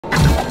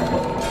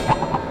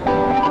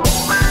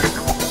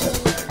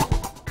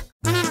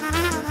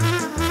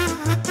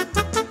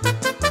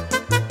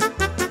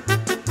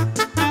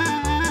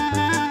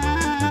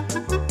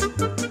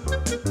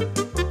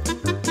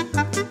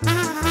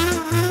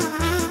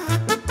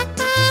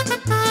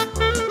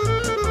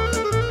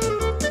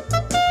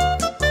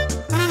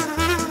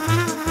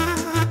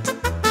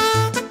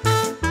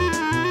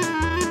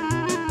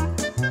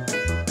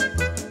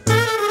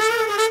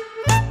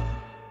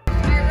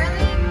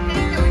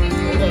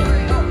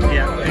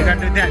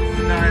That's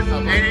nice.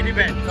 880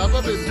 bet. Top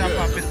up is Top good.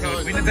 up is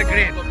good. We need the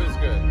green. Top up is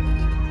good.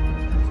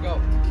 Let's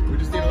go. We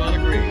just need a lot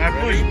of green. I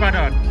push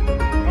button.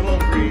 Hello,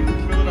 green.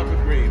 Fill it up with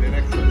green in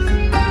excess.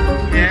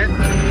 Yes.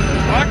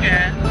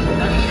 Okay.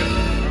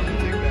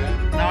 Take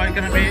that. Now it's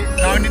gonna be.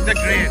 Now we need the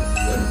green.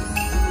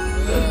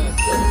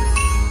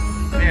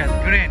 Yes,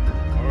 green.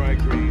 All right,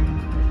 green.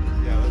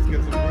 Yeah, let's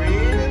get some green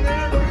in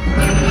there.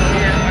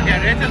 Yeah. Okay.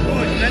 Rachel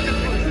push. Rachel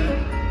push.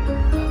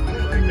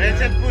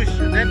 Rachel push.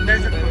 Then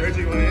Rachel push.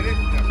 Reggie, you want to hit it?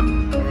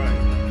 Yeah. All right.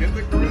 Get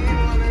the green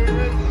on there,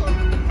 Reggie.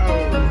 Oh.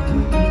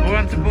 Who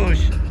wants to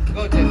push?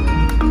 Go, Tim.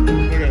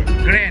 Okay.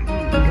 Green.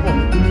 Come on.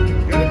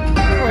 Get it?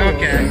 Oh.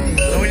 Okay.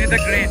 So we need the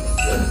green.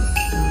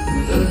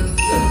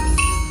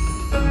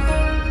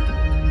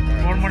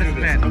 One more Let's do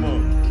this. spin. Come on.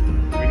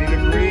 We need a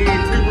green.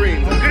 Two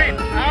greens. Oh, green.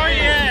 Oh,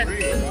 yes.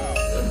 Green. Wow.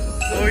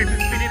 So if you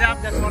spin it up,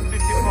 that's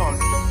 154.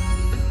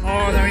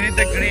 Oh, then we need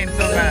the green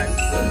so bad.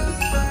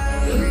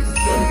 We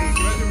still need.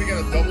 Imagine we got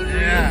a double green.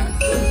 Yeah.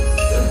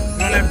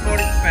 We only have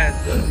 40 spares.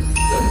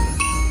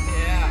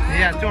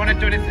 Yeah. Yeah,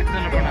 226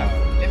 on the bonus.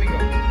 Let me go.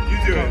 You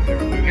do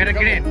it. Get a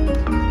green.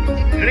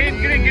 Green,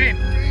 green, green.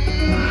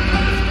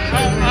 Oh,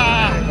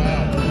 Wow.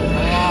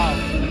 wow.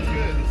 That's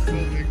good. It's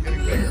still getting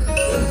bigger. So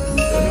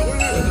what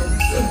happens? Are we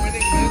still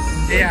winning this?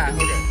 Yeah.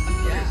 Okay.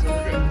 Okay, so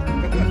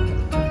we're good.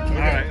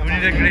 Alright, we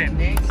need a green.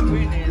 Next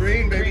green is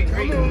Green, baby.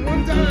 Come on,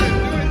 one time. Do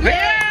it.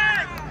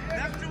 Yes!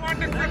 That's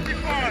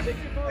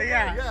 254.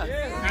 Yeah. Yes.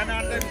 And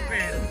on the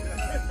spin.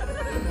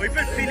 If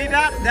you fill it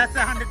up, that's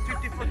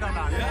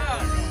 $154. Yeah.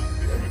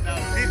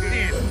 15.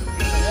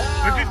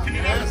 If you fill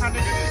it up, it's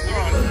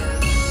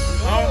 $154.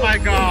 Oh my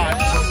god.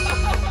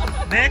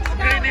 Next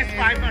green is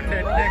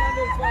 500.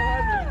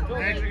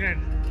 Next green.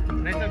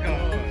 Let's go.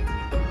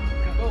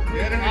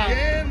 Get it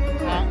again.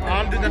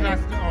 I'll do the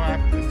last.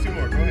 There's two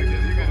more. Go ahead,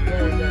 Jess. You got it.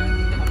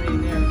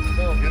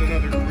 Go. Get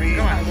another green.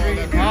 Come on.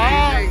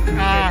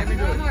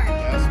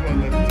 Last one.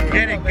 Let's do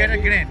it. Get a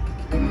green.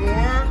 One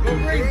more. Go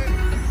green.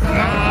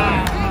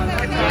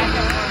 It's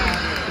awesome.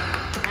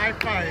 High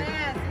five.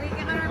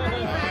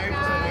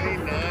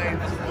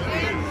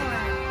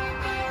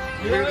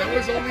 529.20. That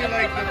was only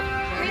like the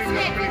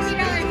many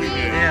spins we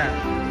did. Yeah.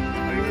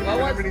 How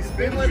many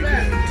spins we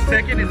did?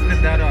 Second is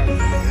spin that was.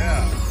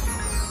 Yeah.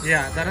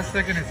 Yeah, that is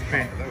second is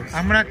spin. That was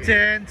I'm gonna great.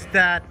 change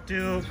that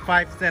to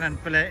 5 cent and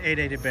play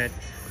 880 bet.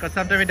 Because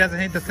sometimes it doesn't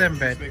hit the same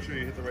bet. Just make sure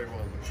you hit the right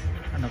one.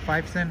 I know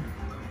 5 cent.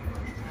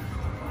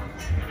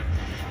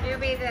 It'll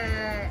be the,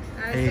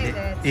 I would 80. say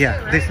the two,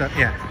 Yeah, right? this one.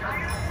 Yeah.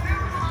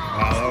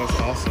 Wow, that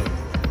was awesome.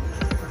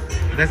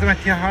 That's my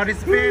hard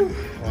spin.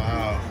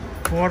 Wow.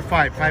 4,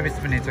 5. 5 is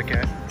spin. It's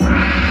okay.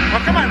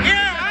 Oh, come on.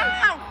 Yeah.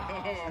 Ow.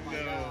 Oh no.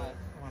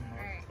 One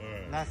more.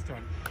 Alright. Last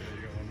one. Yeah,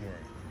 you got one more.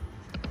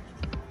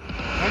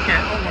 Okay.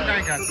 Oh, what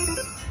I got.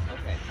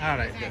 Okay. All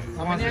right.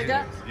 How many I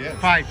got? Yes.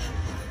 5.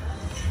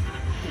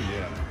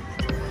 Yeah.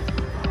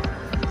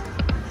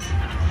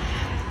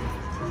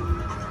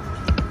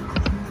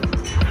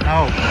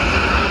 Oh.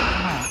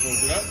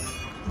 Close it up.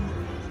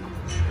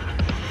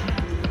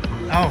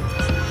 Oh.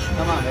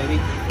 Come on, baby.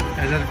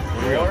 Is it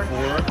What do we got?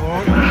 4.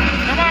 4?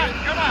 Come on.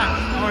 Come on.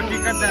 Oh, you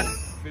got that.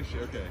 Fishy,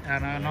 okay.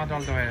 Not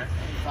all the way.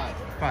 5.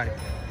 5.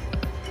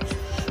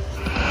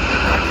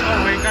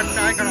 Oh, we got I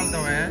got all the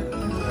way.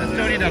 That's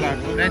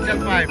 $20. Rachel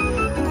 5.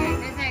 Okay,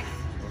 who's next?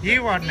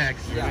 You are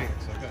next. Yeah.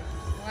 Thanks, okay.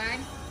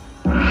 One.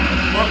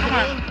 Oh, come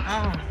on.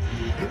 Oh.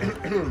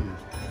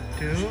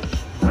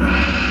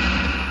 2.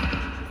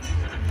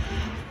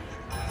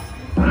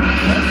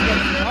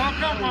 Oh,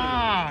 come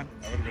on.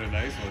 That would have been a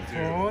nice one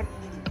too. 4.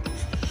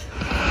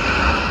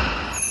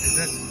 Is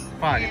it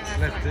 5? Yeah,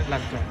 Let's do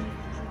last one.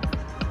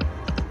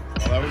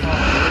 Oh, that was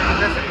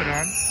That's a good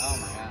one. Oh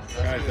my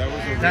god. guys, that was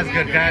a That's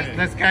really good, guys. game.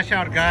 Let's cash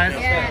out, guys.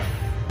 Yes.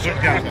 Good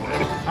job.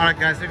 Alright,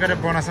 guys, we got a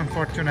bonus on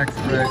fortune next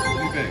break. What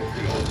do you think?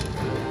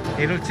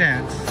 Little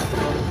chance.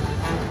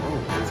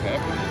 Oh, what's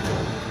happening?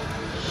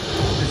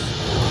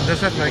 This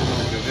is like.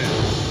 Get in.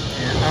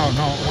 Yeah. Oh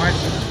no, why is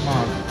it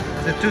small?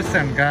 It's a 2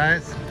 cent,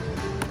 guys.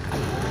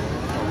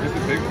 Oh, here's the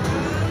big one.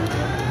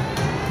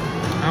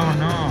 Oh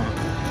no.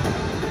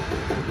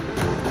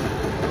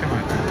 Come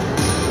on.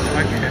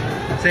 Okay.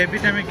 So every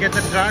time we get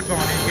the dragon,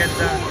 we get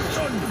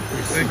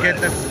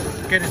the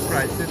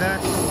price. See that?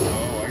 Oh,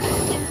 I got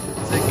you.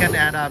 So it can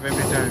add up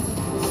every time. Oh,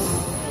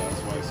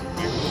 that's why some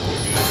big ones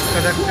look good. So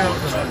that's still.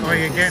 Oh,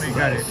 again, you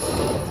got it.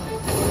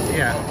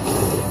 Yeah.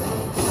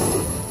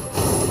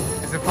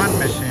 It's a fun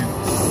machine.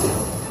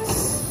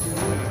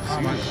 How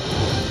much?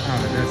 Oh,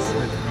 that's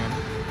fun.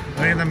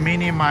 Or in the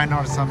mini mine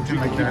or something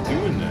People like keep that.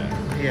 doing that.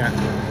 Yeah,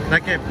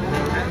 like a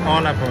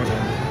all about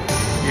it.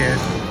 Yes.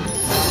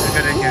 Look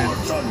at it again.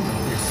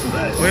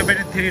 We're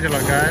betting $3,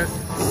 guys.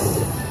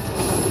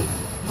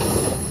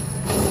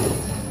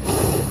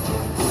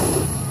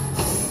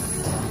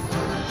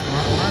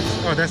 How much?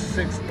 Oh, that's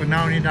 6. We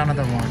now need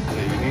another one.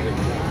 Yeah, you need it.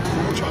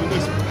 Which one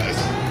is best?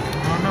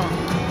 Oh no.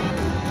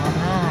 Oh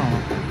no.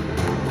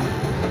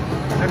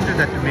 Don't do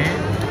that to me.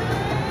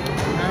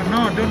 No,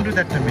 don't do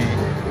that to me.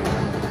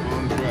 Come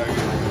on, dragon.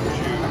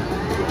 Shoot.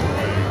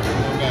 Right.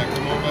 Come on back.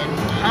 Come on back.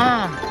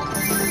 Ah.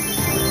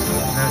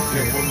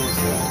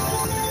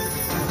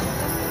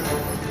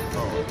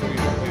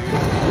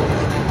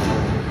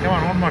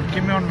 more.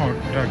 Give me one more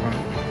dragon.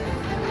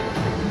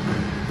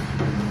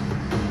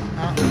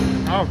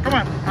 Oh, come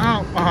on.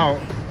 Oh, oh.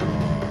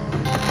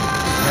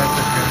 That's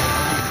okay.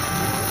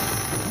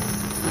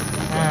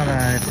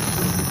 Alright.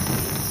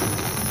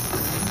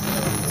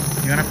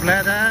 You wanna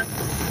play that?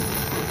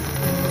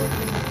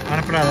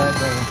 Wanna play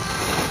that?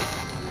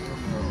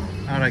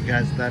 Alright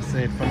guys, that's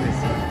it for this.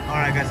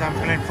 Alright guys, I'm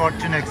playing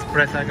Fortune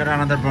Express. I got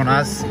another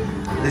bonus.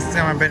 This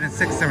time I'm betting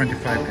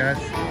 675 guys.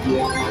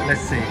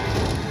 Let's see.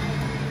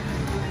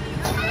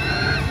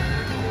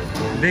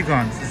 Big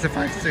ones. It's a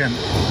 5 cent.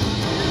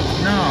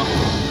 No.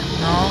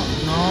 No.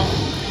 No.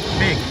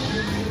 Big.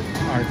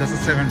 Alright, that's a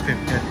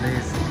 750 at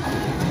least.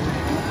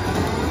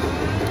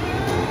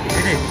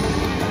 Hit it.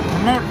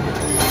 One more.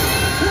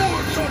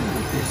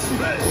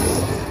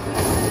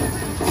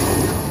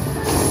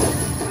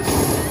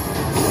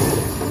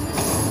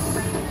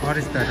 What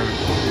is that one?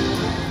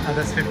 Oh,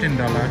 that's $15.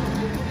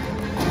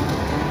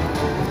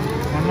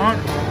 One more.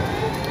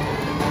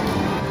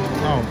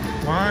 Oh,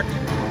 what?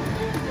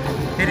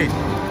 Hit it.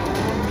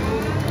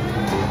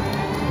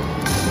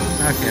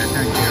 Okay,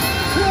 thank you.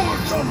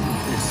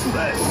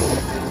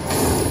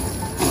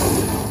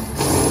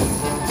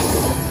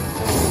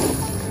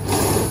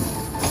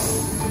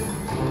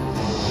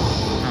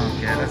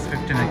 Okay, that's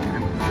 15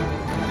 again.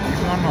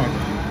 One more.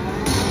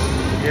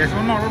 Yes,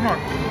 one more, one more.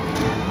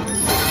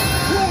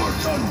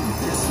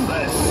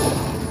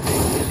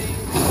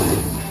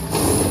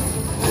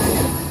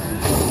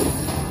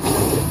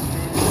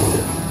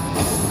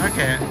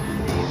 Okay.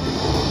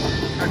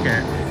 Okay.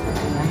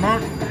 One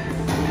more.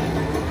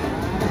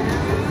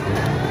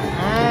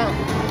 Oh.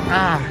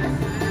 Ah.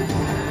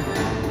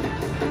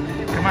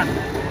 Come on.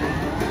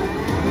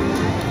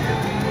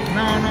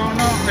 No, no,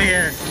 no.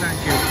 Yes, thank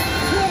you.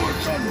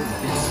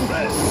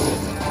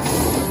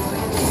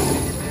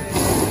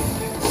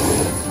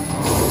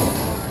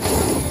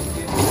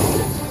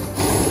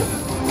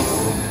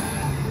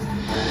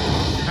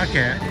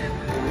 Okay,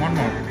 one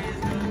more.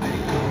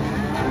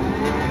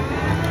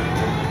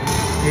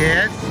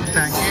 Yes,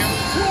 thank you.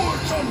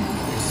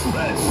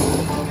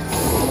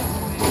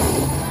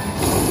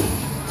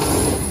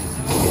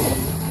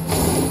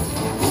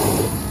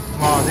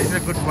 Wow, this is a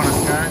good bonus,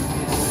 guys.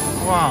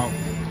 Wow.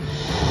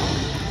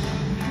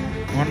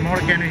 One more,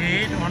 can you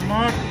hit? One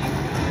more?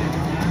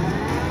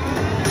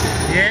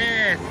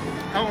 Yes.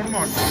 Oh, one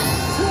more.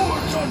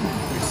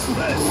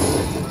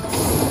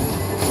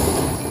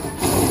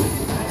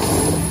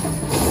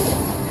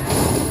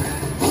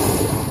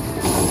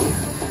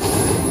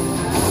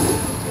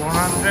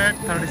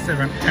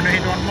 $137. Can you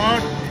hit one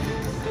more?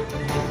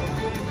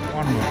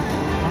 One more.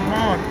 One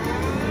more.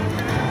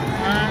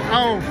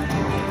 Oh.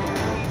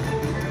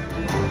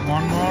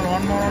 One more,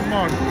 one more, one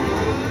more.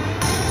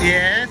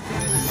 Yes.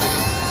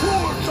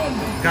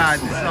 God,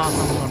 this is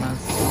awesome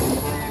bonus.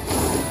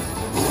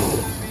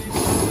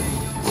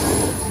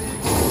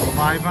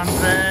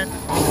 500.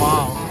 Oh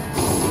wow.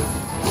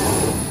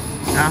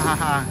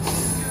 Hahaha.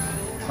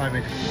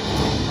 580.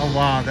 Oh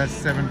wow, that's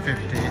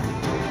 750.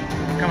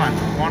 Come on,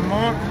 one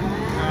more.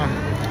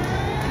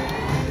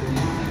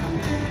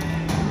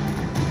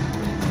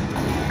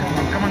 Come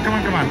on, come on, come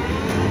on, come on.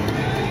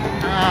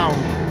 Ow.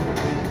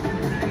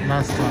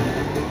 Last one.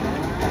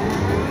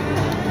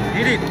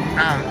 Hit it.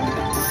 Ah.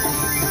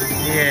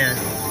 Yes.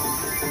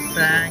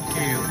 Thank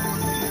you.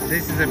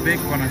 This is a big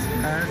bonus,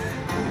 guys.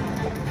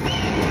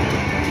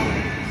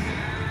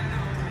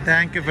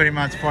 Thank you very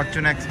much,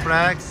 Fortune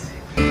Express.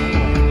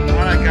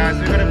 Alright guys,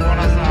 we got a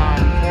bonus on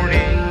 40.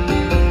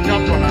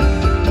 Top bonus.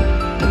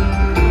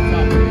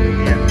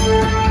 Yeah.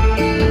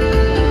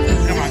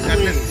 Come on, got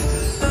this.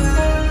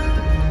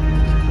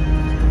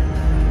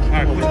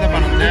 Alright, push the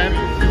button there.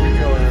 Here we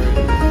go, Aaron.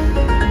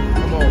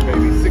 Come on,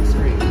 baby. 6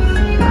 screens.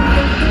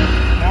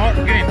 More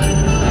green.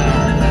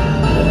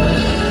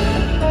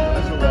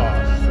 That's a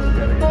wash. So we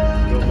gotta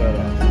build that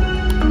up.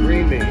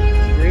 Green me.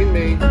 Green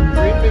me.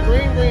 Green me.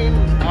 Green, green.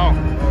 Oh,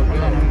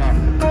 hold on, hold on.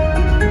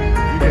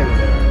 You get it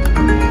there.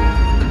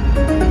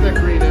 Get that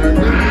green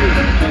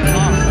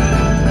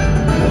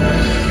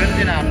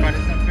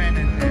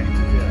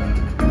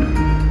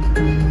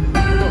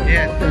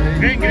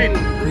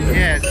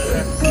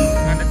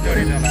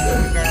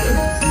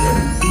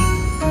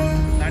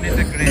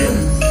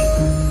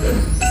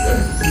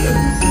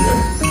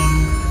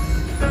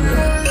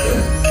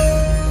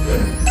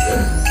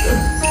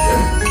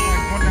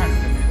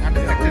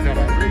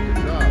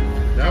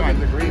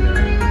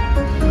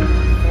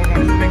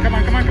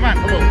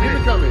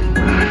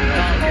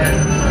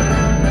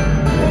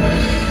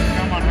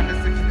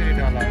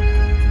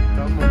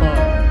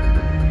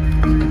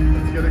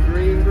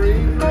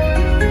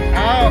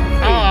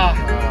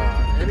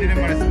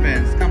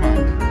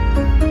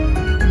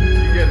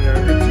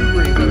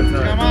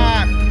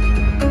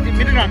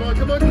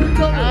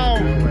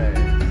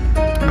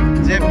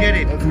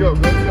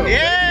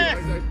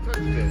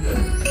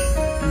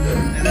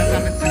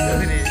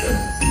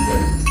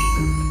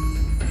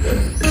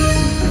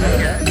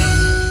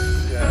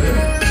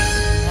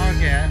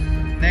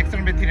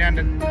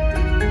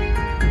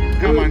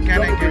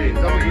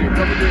green.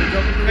 Double green.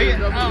 Double green. Yeah.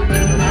 Double Oh,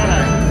 green.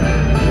 alright.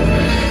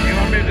 You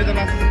want me to do the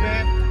last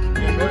spin?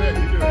 Yeah, go ahead.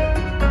 You do it.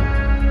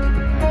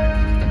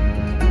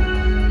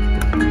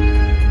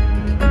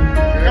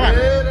 Come on.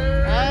 Better.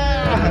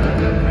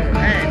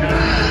 Hey, no.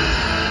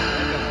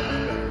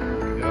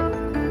 Yep.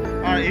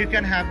 Alright, you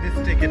can have this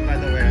ticket by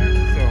the way.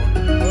 So,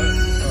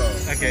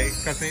 Oh. okay,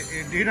 because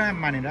you don't have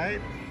money,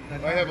 right? I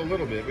have a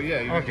little bit, but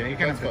yeah. Okay, you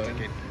can that's have the fine.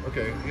 ticket.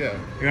 Okay, yeah.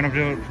 You want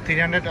to do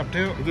 300 up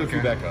to? We'll do a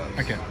few back odds.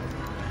 Okay.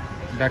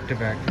 Back to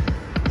back.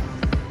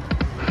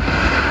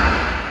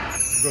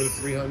 Go to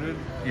 300?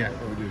 Yeah. Oh,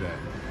 we'll do that.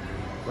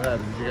 What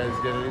happened? Did you guys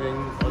get anything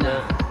on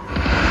that?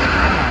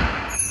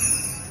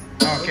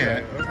 Okay.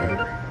 Okay.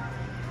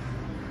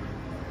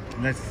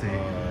 Let's see.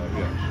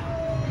 Yeah.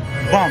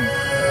 Bomb.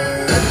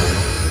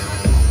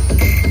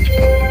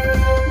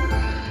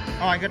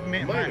 Oh, I got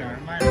minor. Minor.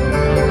 Minor.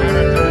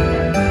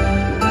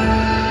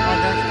 Oh,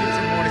 that gives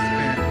you more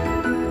spin.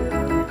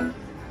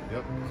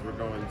 Yep, so we're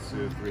going to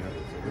 300. So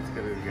let's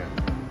get it again.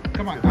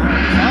 Come on. Oh, no!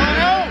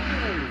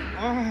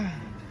 Oh.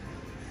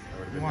 That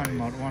would've been One nice.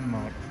 more, one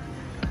more.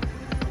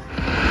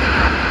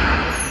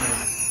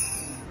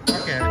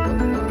 Okay.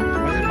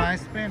 Was it my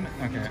spin?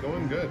 Okay. It's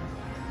going good.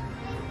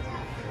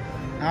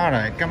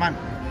 Alright, come on.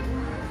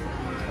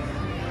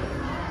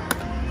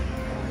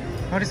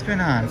 What is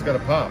spin on? It's got a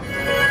pop. It's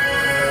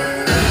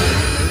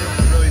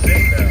really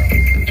big now.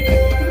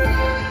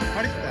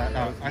 What is that?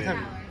 Oh, I thought.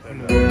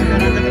 And, I thought I got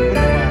the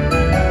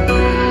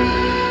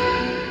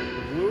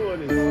the blue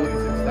one is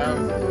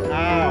 46,000. blue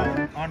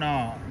one. Oh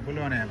no.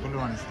 Blue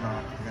one is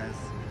not, guys.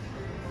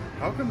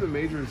 How come the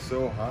major is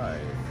so high?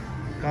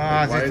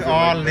 Because Why is it's it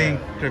all like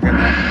linked that? together.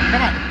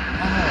 Come on.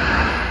 Oh.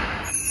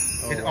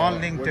 Oh, It's all wow.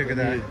 linked What the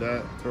together. heck is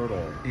that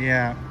turtle.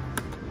 Yeah.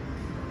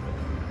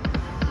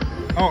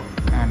 Oh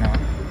no.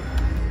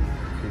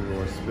 Two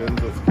more spins.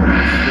 Let's catch a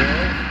still.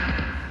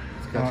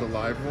 Let's catch a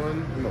live one.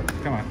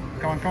 Come on.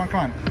 Come on.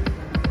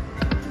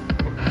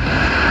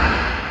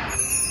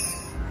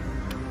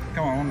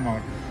 Come on, one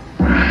more.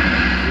 Do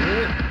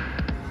it.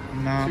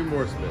 No. Two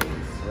more spins.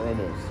 Or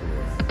almost two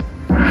more.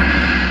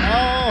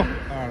 Oh!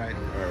 Alright.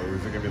 Alright,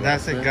 was it gonna be the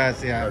That's last it, spin?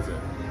 guys, yeah. That's it.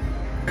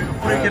 We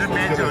get a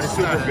Let's major. get a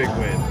super big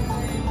win.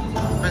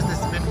 Press the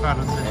spin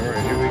button.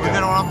 Alright, here we We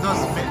get go. one of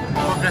those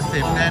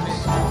progressive. Then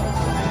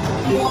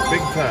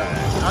Big time.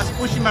 I was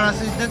pushing my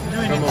so it doesn't do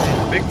Come anything.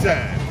 on. Big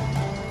time.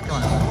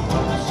 Come on.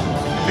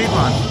 Big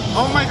one.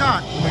 Oh my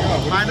god. Oh my god,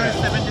 what is Minor is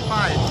that?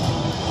 75.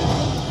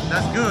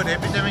 That's good.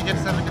 Every time we get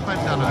 $75.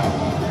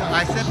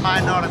 I said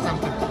minor or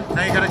something.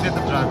 Now you gotta get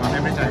the dragon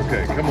every time.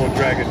 Okay, come on,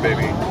 dragon,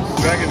 baby.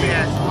 Dragon me.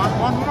 Yes,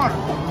 one more.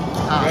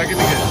 Dragon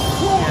again.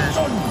 Yes.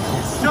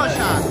 No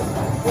shot.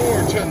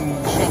 Fortune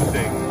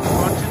something.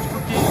 Fortune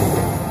cookie.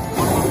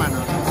 One more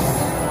minor.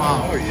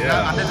 Wow. Oh,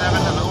 yeah. Under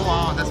 $11. Oh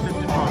wow, that's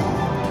 54.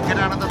 Get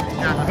another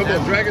dragon. Come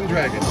on, dragon,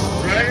 dragon.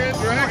 Dragon,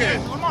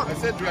 dragon. One more. I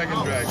said dragon,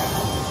 Oh. dragon.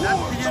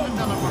 That's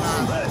 $300 for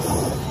us. I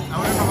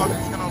don't know how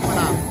it's gonna open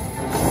up.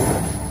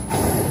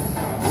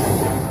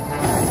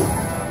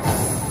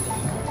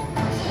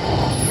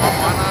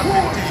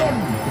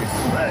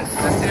 Let's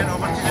see it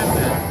over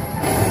 $300.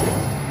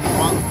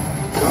 Wow.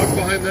 What's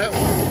behind that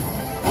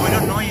one? We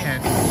don't know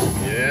yet.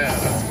 Yeah,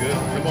 that's good.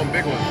 Come on,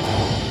 big one.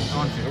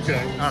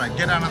 Okay. Alright,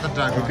 get another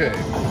dragon. Okay.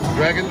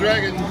 Dragon,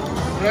 dragon.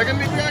 Dragon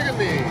me, dragon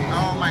me.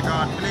 Oh my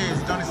god, please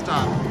don't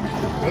stop.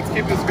 Let's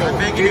keep this going.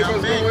 begging Keep you, us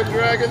I'm begging. going,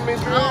 dragon me,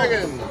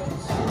 dragon.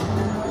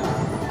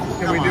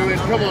 Can Come we do on, it?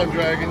 come Come on. on,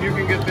 dragon. You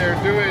can get there.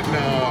 Do it. No.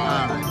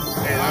 Alright.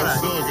 Hey, that was Alright.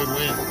 still a good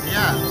win.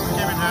 Yeah,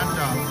 give it random.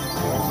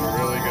 That was a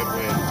really good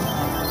win.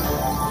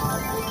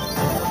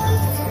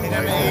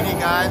 380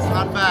 guys,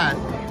 not bad.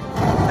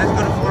 Let's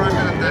go to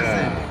 400 and that's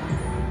Yeah. it.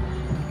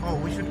 Oh,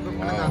 we should go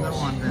for another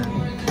one then.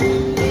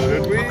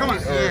 Should we? Oh, come on, Or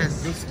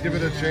yes. just give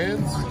it a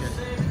chance? Okay.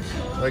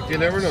 Like, you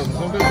never know.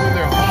 Sometimes when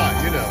they're hot,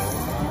 you know,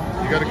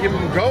 you got to keep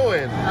them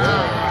going. You can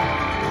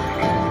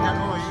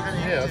go, you can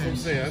Yeah, that's what I'm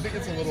saying. I think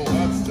it's a little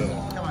hot still.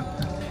 Come on.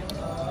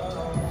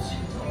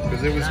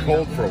 Because it was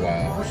cold for a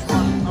while. Push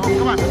one. Oh,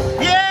 come on.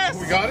 Yes!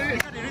 We got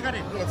it? We got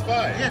it. No, it's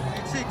 5. Yes,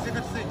 it's 6. You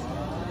got 6. You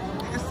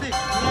got 6. We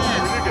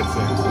Yes. did get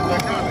 6.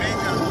 Like, Come on,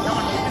 major. Come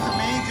on, it is a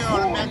major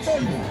or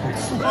maximum.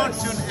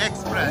 Fortune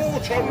Express.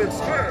 Fortune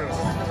Express.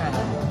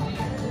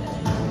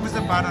 Who's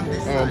the button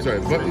this Oh, I'm sorry.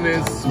 The button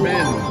is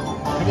spin.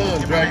 Come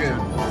on, dragon.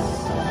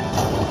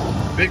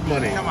 Big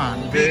money. Come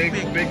on. Big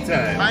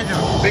time. Major.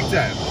 Big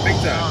time. Big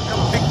Oh, time. come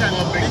on, big time.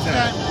 Come on, big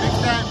time. Big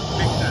time.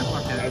 Big time.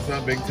 Okay. That's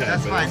not big time,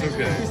 That's but fine. that's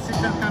okay. It's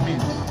still coming.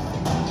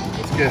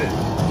 Let's get it.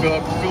 Fill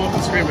up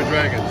the screen with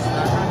dragons. Oh,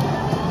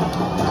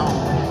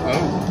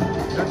 Oh,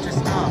 don't you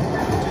stop.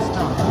 Don't you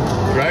stop.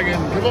 dragon.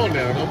 Come on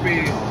now. Don't be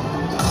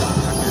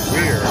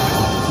weird.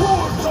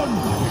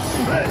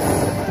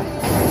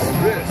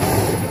 This.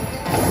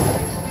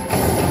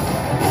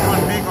 Come on,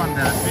 big one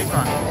there. Big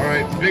one. All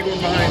right, big one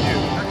behind you.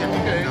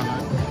 Okay.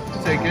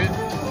 Take it.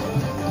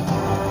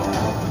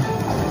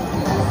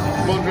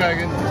 Come on,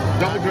 dragon.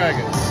 Double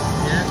dragon.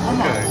 Yes, one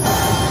more. Okay.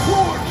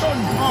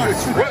 Oh,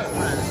 it's Express.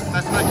 Express.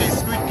 That's like a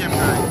Squid Game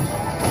guy.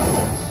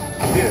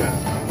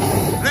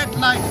 Yeah. Red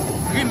light,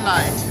 green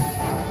light.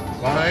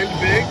 Behind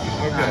big?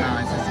 Okay. No,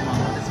 it's a small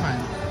one. It's fine.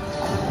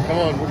 Come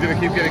on, we're gonna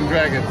keep getting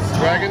dragons.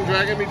 Dragon,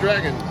 dragon me,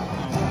 dragon. Come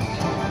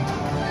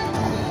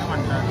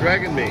on, Jack.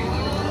 Dragon me.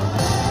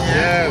 Yes.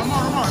 Yes. One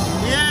more.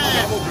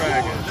 Yes. Double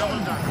dragon. Double.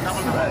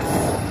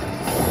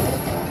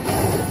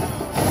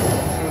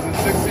 So is it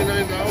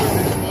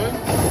 $69 each one?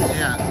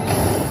 Yeah.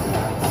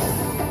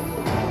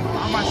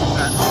 How much is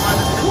that? Oh,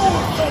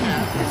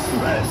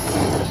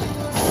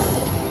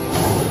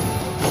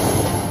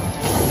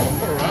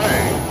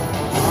 Alright.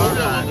 Hold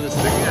on to the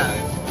stick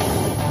line.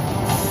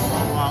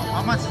 wow.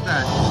 How much is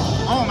that?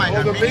 Oh my Oh,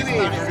 god. the big mini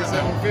is for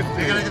 37.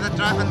 $7.50. You gotta get the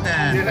dragon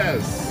then.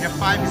 Yes. You have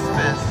 5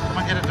 space. Come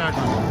on, get a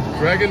dragon.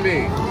 Dragon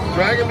me.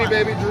 Dragon me,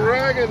 baby.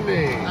 Dragon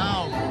me.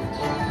 No.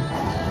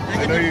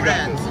 I know you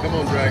got this. Come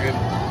on, dragon.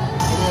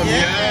 Come on.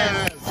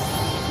 Yes.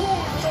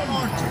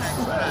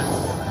 Yes.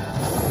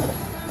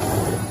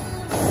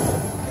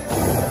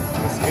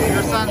 This game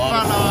Your is a son lot of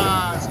fun.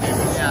 follows. This game is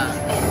so Yeah. much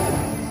fun.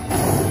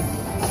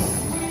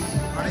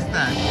 What is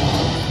that?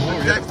 Oh,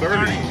 we got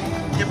 30.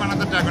 Give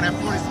another dragon. I have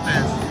 4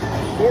 space.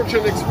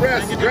 Fortune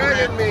Express. Take it,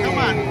 Dragon me. Come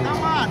on.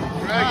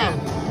 Dragon.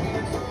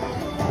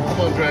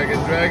 Come on, dragon.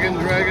 Dragon,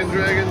 dragon,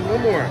 dragon.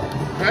 One more.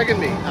 Dragon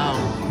me. Oh,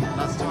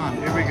 last one.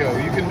 Here we go.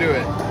 You can do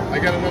it. I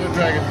got another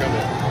dragon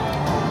coming.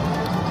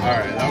 All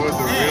right, that was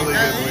a really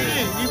good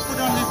win. You put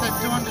on this at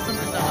 200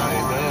 something I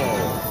dollars. know.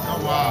 Oh,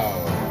 wow.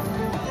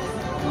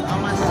 How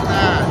much is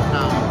that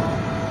now?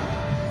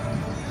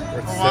 We're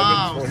at Oh,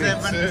 wow,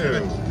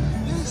 722.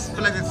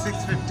 Split it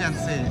 650 and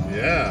see.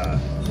 Yeah. Oh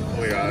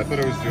my god, I thought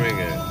I was doing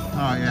it.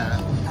 Oh, yeah.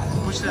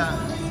 Push that.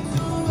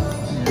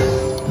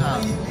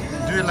 Yeah.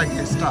 Do it like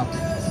this. Stop.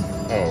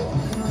 Oh.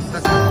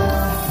 That's it.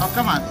 Oh,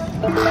 come on.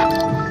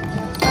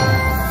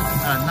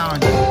 Now.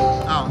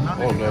 Oh,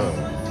 no. Oh no.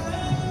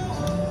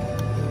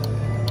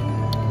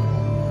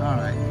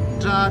 Alright.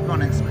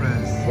 Dragon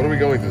Express. What are we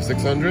going through?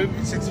 600?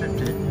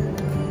 650.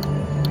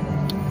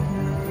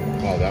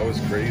 Wow, that was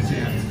crazy.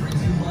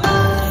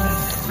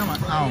 Come on.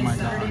 Oh my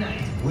god.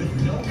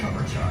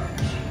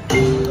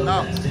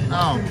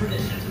 Oh.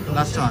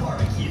 Last one.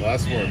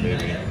 Last one,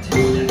 maybe.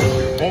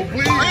 Oh,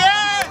 please! Oh,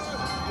 yes!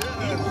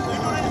 You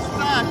don't need to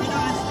stop.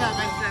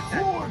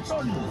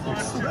 I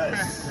said that.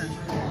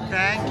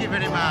 Thank you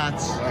very much.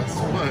 Last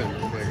one.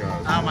 Oh my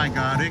god. Oh my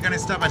god. We're gonna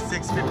stop at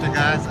 650,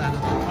 guys. And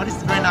what is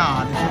going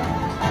on?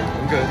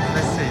 I'm good.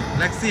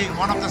 Let's see.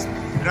 One of those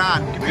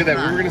grand. Look at that.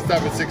 We were going to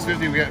stop at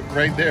 650. We got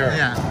right there.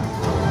 Yeah.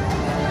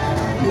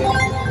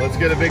 Let's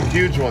get a big,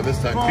 huge one this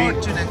time.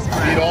 Fortune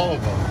Express. Beat all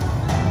of them.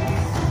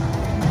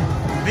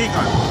 Big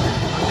one.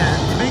 Okay.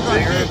 Big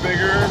one.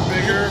 Bigger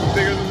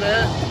than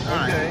that?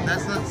 Alright. Okay.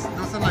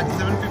 Those are like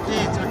 750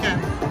 each. Okay.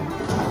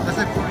 That's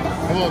like 40.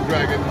 Come on,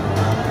 dragon.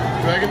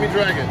 Dragon me,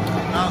 dragon.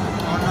 Oh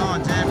no,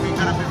 JP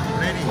gotta be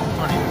ready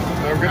for it.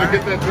 Now we're going to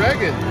get that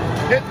dragon.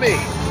 Hit me.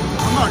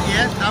 Come on,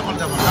 yes, double.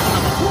 Double.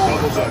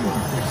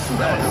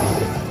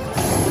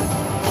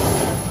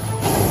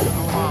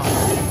 Oh wow.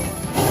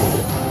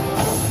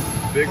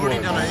 Big one. $40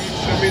 each.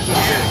 Show me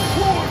something.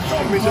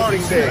 Show me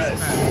something big.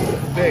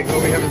 Big. Oh,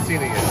 we haven't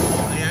seen it yet.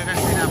 Yeah, I got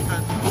seen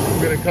after.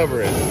 We're going to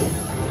cover it.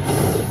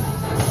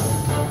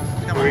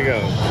 Come Here we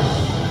on. go.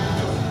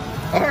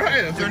 All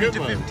right, that's a 30 good to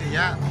one. 50,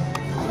 yeah.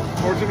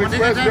 Fortune What did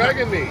Express, you do?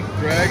 dragon me.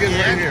 Dragon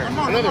Yes, right here. one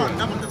more, Another double. one.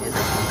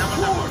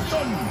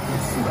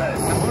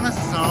 The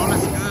bonuses are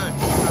always good.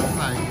 Sounds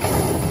like.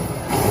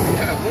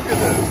 Yeah, look at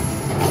this.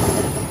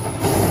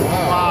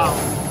 Wow. Wow.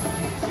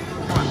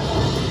 Come on.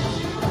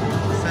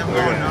 Seven.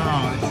 Look Oh at no,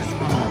 it's just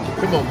one more.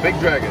 Come on, big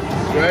dragon.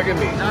 Dragon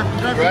me.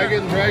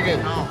 Dragon.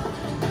 No.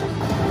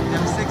 You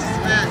have 6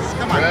 space.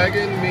 Come on.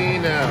 Dragon me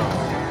now.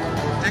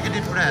 Take a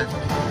deep breath.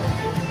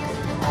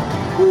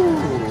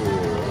 Ooh.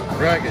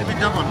 Dragon. Be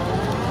double.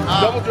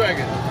 Double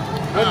dragon.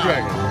 One Oh.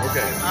 dragon.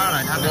 Okay.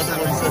 Alright, Another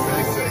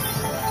 176.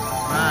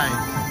 Right.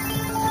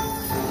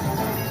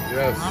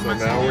 Yes, How so much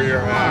now did we you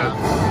are want? at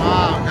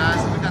Wow,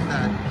 guys, look at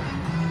that.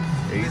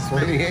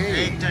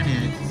 828.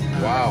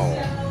 828. Wow.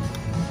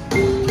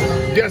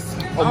 Yes.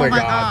 Oh, my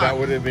god, that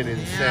would have been Yeah.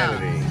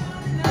 insanity.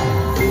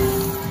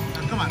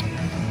 Oh, come on.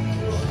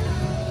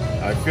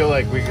 I feel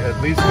like we could at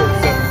least go to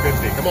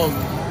 750. Come on.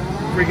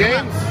 3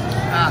 games?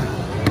 Ah.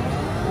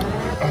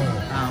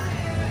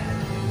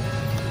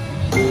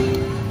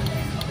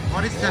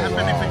 What is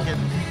happening if I get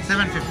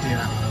 750?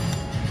 Yeah.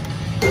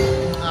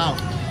 Oh.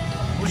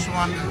 Which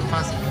one?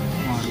 First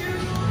one.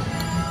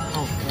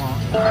 Oh, wow.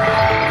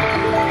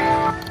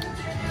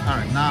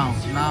 Alright, now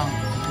it's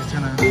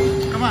gonna.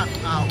 Come on.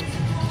 Oh.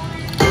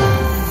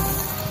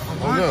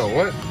 Oh no,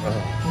 what? Four.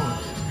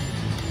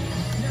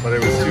 But it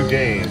was 2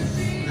 games.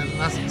 The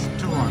last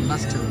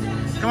two.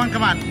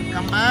 Come on.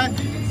 Come back.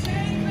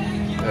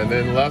 And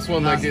then the last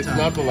one, like Last it's time.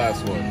 not the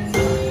last one.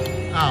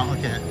 Oh,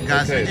 okay.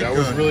 Guys, Okay, we did that good.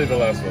 was really the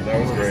last one. That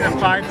was great. It's a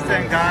 5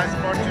 cent, guys.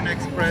 Fortune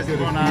Express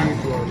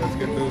bonus. Let's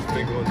get those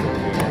big ones over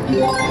here.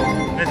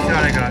 Let's see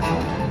what I got.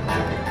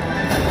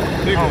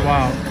 Big Oh, ones.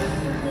 wow.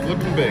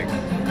 Looking big.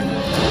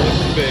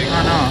 Looking big. Oh,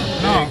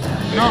 no.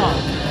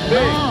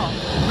 Big.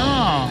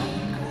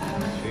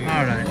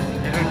 Alright.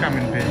 It will come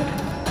in big.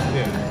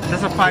 Yeah.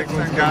 That's a 5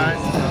 cent, guys.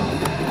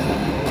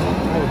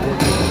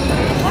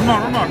 One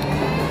more, one more.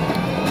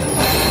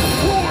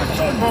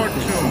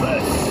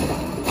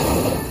 4-2.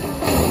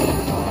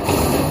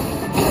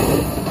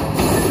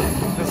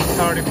 This is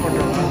 30 for $2.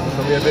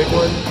 Tell me a big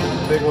one.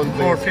 Big one.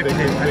 450. I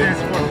think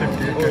it's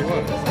 450. Oh, Okay.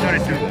 what? It's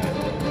 32.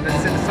 Let's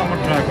see the summer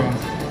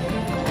dragons.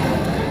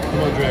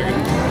 Come on,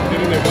 dragons. Get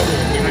in there, bubble.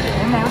 There we go.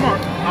 One more, one more.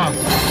 Ah.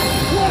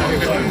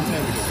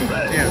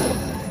 Yeah.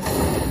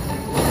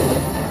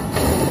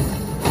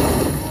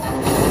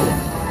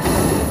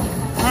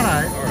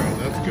 Alright. Alright,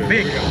 that's good.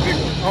 Big. We got big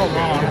ones. Oh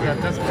wow,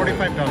 that's $45.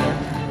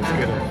 Let's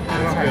get it.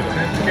 Let's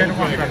Get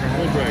one dragon. dragon.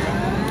 One dragon.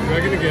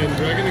 Dragon again.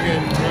 Dragon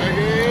again.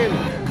 Dragon.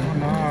 Oh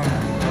no.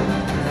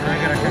 I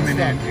gotta come in.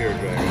 Stop here,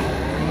 dragon.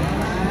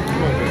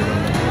 Come on, dragon.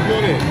 Come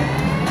on in.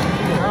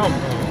 Oh,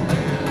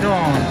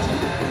 don't.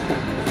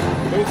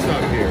 Don't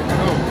stop here.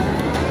 No.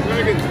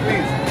 Dragons,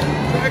 please.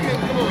 Dragon,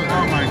 come on.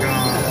 Oh my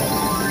god.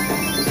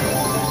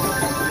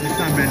 It's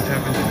not meant to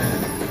happen today.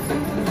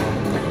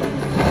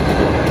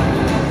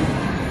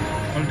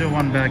 I'll do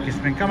one back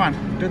spin. Come on,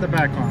 do the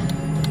back one.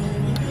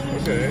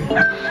 Okay.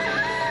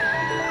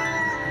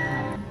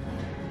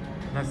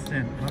 Last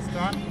in. Last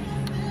one.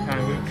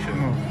 We should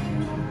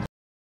move.